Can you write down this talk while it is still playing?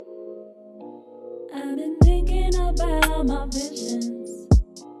I've been thinking about my visions.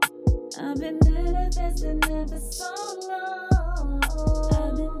 I've been manifesting them for so long.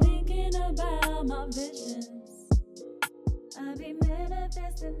 I've been thinking about my visions. I've been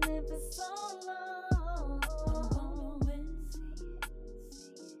manifesting them for so long. I'm gonna win, see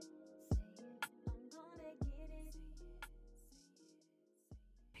it. I'm gonna get it.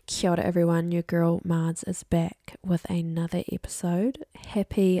 Kia ora everyone, your girl Mards is back with another episode.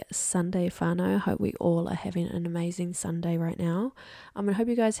 Happy Sunday whānau. Hope we all are having an amazing Sunday right now. I hope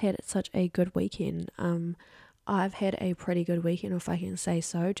you guys had such a good weekend. I've had a pretty good weekend, if I can say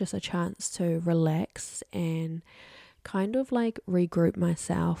so. Just a chance to relax and kind of like regroup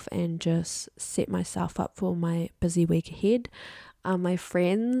myself and just set myself up for my busy week ahead. My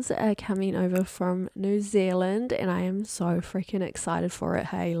friends are coming over from New Zealand and I am so freaking excited for it.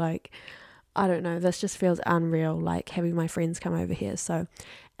 Hey, like, I don't know, this just feels unreal, like having my friends come over here. So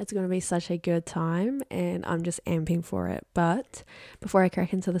it's going to be such a good time and I'm just amping for it. But before I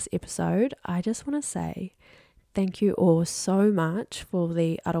crack into this episode, I just want to say thank you all so much for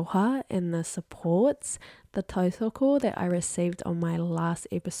the aroha and the supports, the tautoko that I received on my last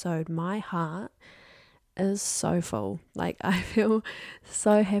episode. My heart is so full. Like, I feel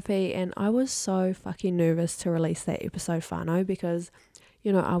so happy and I was so fucking nervous to release that episode whānau because,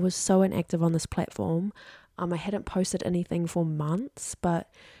 you know, I was so inactive on this platform. I hadn't posted anything for months,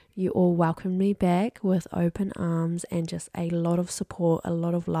 but you all welcomed me back with open arms and just a lot of support, a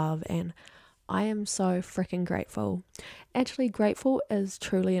lot of love, and I am so freaking grateful. Actually, grateful is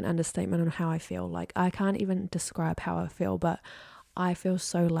truly an understatement on how I feel. Like, I can't even describe how I feel, but I feel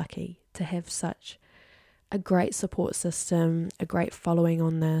so lucky to have such a great support system, a great following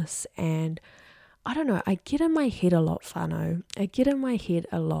on this. And I don't know, I get in my head a lot, whānau. I get in my head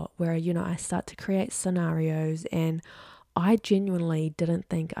a lot where, you know, I start to create scenarios and I genuinely didn't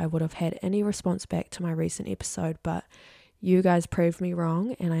think I would have had any response back to my recent episode, but you guys proved me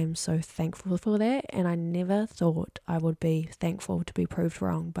wrong and I'm so thankful for that. And I never thought I would be thankful to be proved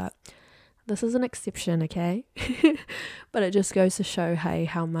wrong, but this is an exception, okay? But it just goes to show, hey,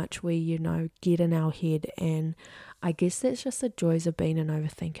 how much we, you know, get in our head. And I guess that's just the joys of being an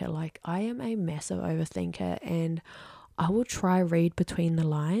overthinker. Like, I am a massive overthinker and I will try read between the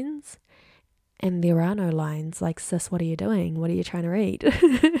lines and there are no lines. Like, sis, what are you doing? What are you trying to read?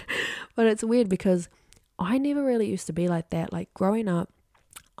 But it's weird because I never really used to be like that. Like, growing up,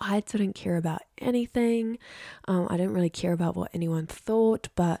 I didn't care about anything. I didn't really care about what anyone thought,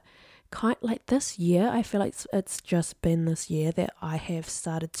 but like this year, I feel like it's just been this year that I have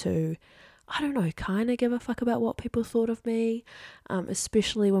started to, I don't know, kind of give a fuck about what people thought of me,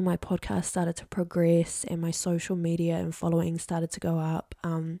 especially when my podcast started to progress and my social media and following started to go up.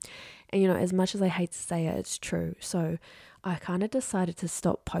 And, you know, as much as I hate to say it, it's true. So I kind of decided to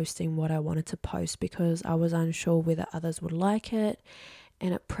stop posting what I wanted to post because I was unsure whether others would like it.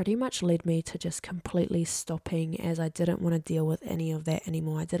 And it pretty much led me to just completely stopping, as I didn't want to deal with any of that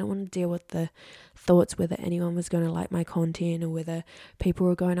anymore. I didn't want to deal with the thoughts whether anyone was going to like my content or whether people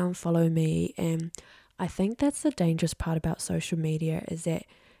were going to unfollow me. And I think that's the dangerous part about social media, is that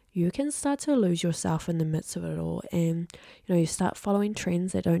you can start to lose yourself in the midst of it all. And, you know, you start following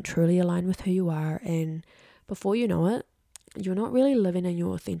trends that don't truly align with who you are. And before you know it, you're not really living in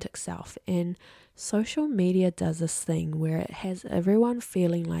your authentic self. And social media does this thing where it has everyone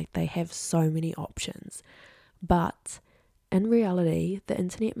feeling like they have so many options. But in reality, the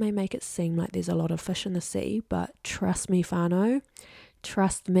internet may make it seem like there's a lot of fish in the sea, but trust me, whānau,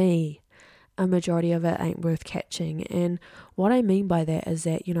 trust me, a majority of it ain't worth catching. And what I mean by that is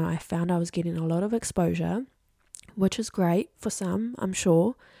that, you know, I found I was getting a lot of exposure, which is great for some, I'm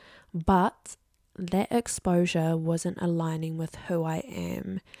sure, but that exposure wasn't aligning with who I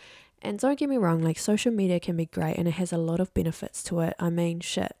am. And don't get me wrong, like, social media can be great and it has a lot of benefits to it. I mean,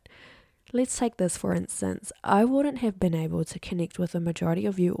 shit. Let's take this for instance. I wouldn't have been able to connect with the majority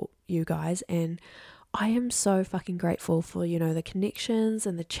of you guys, and I am so fucking grateful for, you know, the connections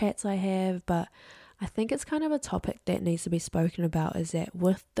and the chats I have. But I think it's kind of a topic that needs to be spoken about, is that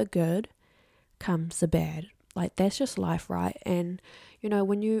with the good comes the bad. Like, that's just life, right? And, you know,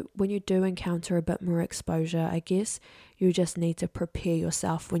 when you do encounter a bit more exposure, I guess you just need to prepare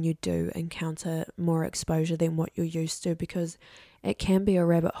yourself when you do encounter more exposure than what you're used to, because it can be a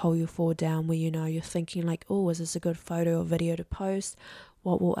rabbit hole you fall down where, you know, you're thinking like, oh, is this a good photo or video to post?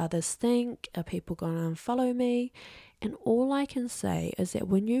 What will others think? Are people going to unfollow me? And all I can say is that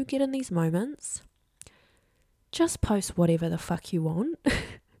when you get in these moments, just post whatever the fuck you want.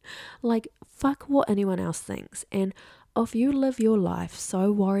 Like, fuck what anyone else thinks. And if you live your life so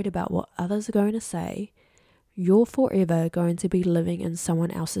worried about what others are going to say, you're forever going to be living in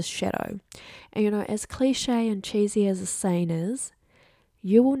someone else's shadow. And as cliche and cheesy as the saying is,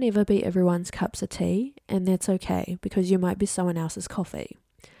 you will never be everyone's cups of tea, and that's okay, because you might be someone else's coffee.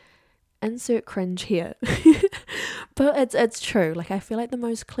 Insert cringe here. But it's true. Like, I feel like the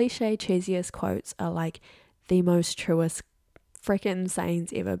most cliche, cheesiest quotes are like the most truest freaking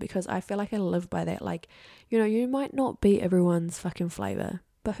sayings ever, because I feel like I live by that. Like, you might not be everyone's fucking flavor,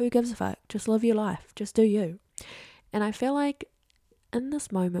 but who gives a fuck? Just live your life. Just do you. And I feel like in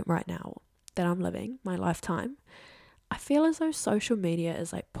this moment right now that I'm living, my lifetime, I feel as though social media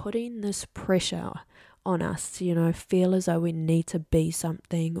is like putting this pressure on us to, feel as though we need to be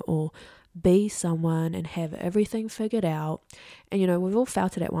something or be someone and have everything figured out. And we've all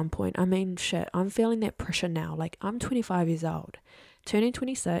felt it at one point. I mean, shit, I'm feeling that pressure now. Like, I'm 25 years old, turning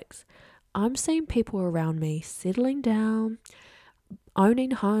 26. I'm seeing people around me settling down,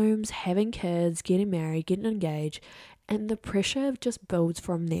 owning homes, having kids, getting married, getting engaged, and the pressure just builds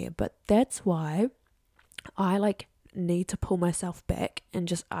from there. But that's why I need to pull myself back and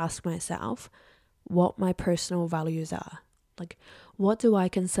just ask myself what my personal values are. Like, what do I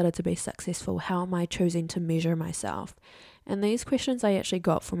consider to be successful? How am I choosing to measure myself? And these questions I actually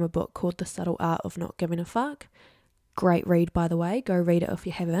got from a book called The Subtle Art of Not Giving a Fuck. Great read, by the way. Go read it if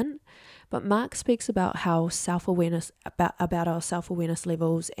you haven't. But Mark speaks about how self-awareness, about our self-awareness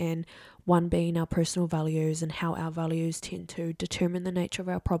levels, and one being our personal values, and how our values tend to determine the nature of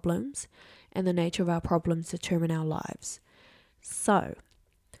our problems, and the nature of our problems determine our lives. So,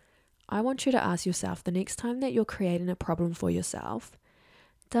 I want you to ask yourself, the next time that you're creating a problem for yourself,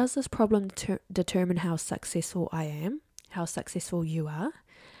 does this problem determine how successful I am? How successful you are?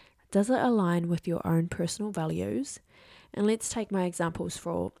 Does it align with your own personal values? And let's take my examples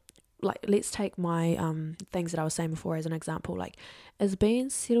let's take my things that I was saying before as an example. Like, is being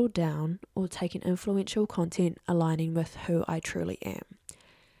settled down or taking influential content aligning with who I truly am?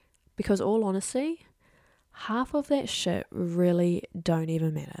 Because all honesty, half of that shit really don't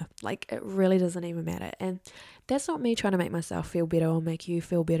even matter. Like, it really doesn't even matter. And that's not me trying to make myself feel better or make you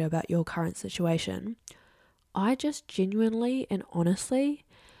feel better about your current situation. I just genuinely and honestly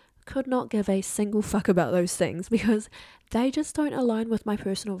could not give a single fuck about those things, because they just don't align with my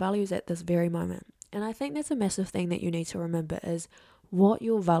personal values at this very moment. And I think that's a massive thing that you need to remember, is what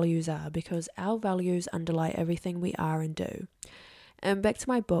your values are, because our values underlie everything we are and do. And back to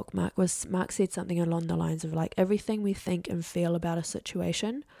my book, Mark said something along the lines of like, everything we think and feel about a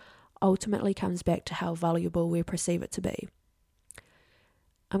situation ultimately comes back to how valuable we perceive it to be.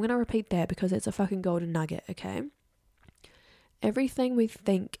 I'm going to repeat that because it's a fucking golden nugget, okay? Everything we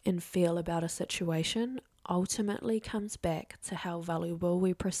think and feel about a situation ultimately comes back to how valuable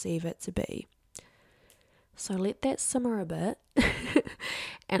we perceive it to be. So let that simmer a bit,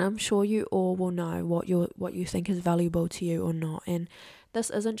 and I'm sure you all will know what you think is valuable to you or not. And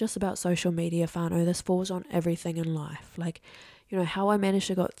this isn't just about social media, whānau. This falls on everything in life. Like, how I managed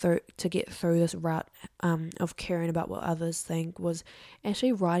to get through this rut of caring about what others think was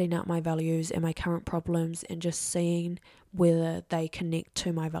actually writing out my values and my current problems and just seeing whether they connect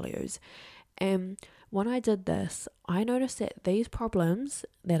to my values. And when I did this, I noticed that these problems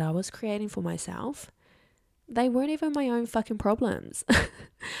that I was creating for myself, they weren't even my own fucking problems.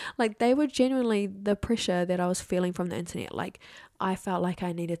 Like, they were genuinely the pressure that I was feeling from the internet. Like, I felt like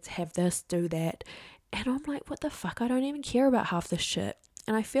I needed to have this, do that. And I'm like, what the fuck? I don't even care about half this shit.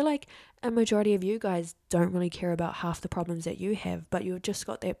 And I feel like a majority of you guys don't really care about half the problems that you have, but you've just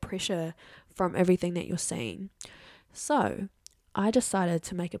got that pressure from everything that you're seeing. So I decided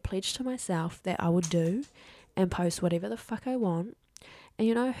to make a pledge to myself that I would do and post whatever the fuck I want.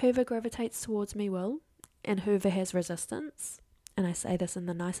 And whoever gravitates towards me will, and whoever has resistance, and I say this in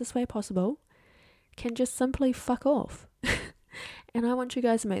the nicest way possible, can just simply fuck off. And I want you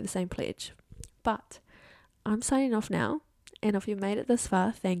guys to make the same pledge. But I'm signing off now, and if you've made it this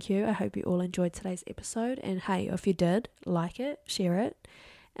far, thank you. I hope you all enjoyed today's episode, and hey, if you did, like it, share it,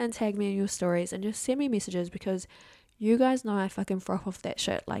 and tag me in your stories, and just send me messages, because you guys know I fucking froth off that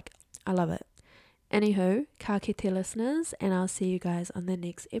shit. Like, I love it. Anywho, ka kite listeners, and I'll see you guys on the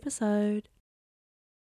next episode.